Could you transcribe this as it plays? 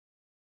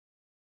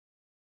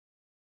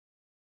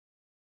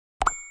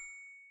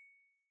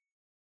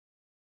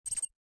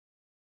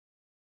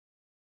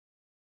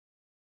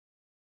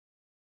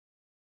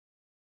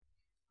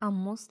I'm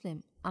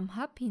Muslim. I'm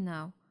happy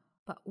now.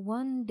 But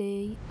one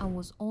day I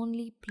was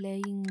only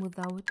playing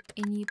without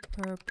any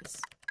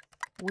purpose,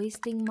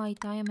 wasting my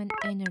time and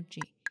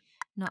energy,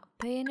 not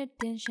paying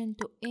attention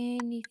to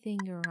anything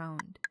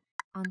around,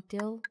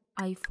 until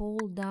I fall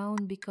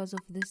down because of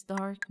this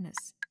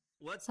darkness.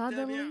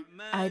 Suddenly,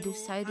 I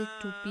decided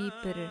to be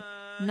better,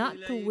 not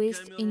to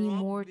waste any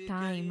more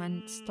time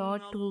and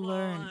start to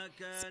learn,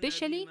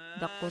 especially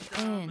the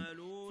Quran,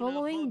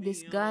 following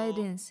this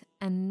guidance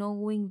and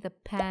knowing the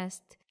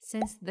past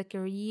since the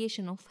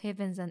creation of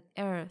heavens and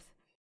earth,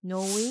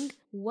 knowing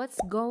what's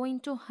going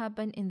to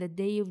happen in the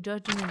day of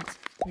judgment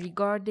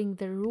regarding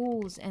the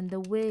rules and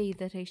the way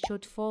that I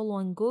should follow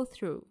and go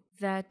through,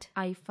 that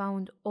I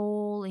found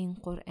all in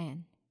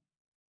Quran.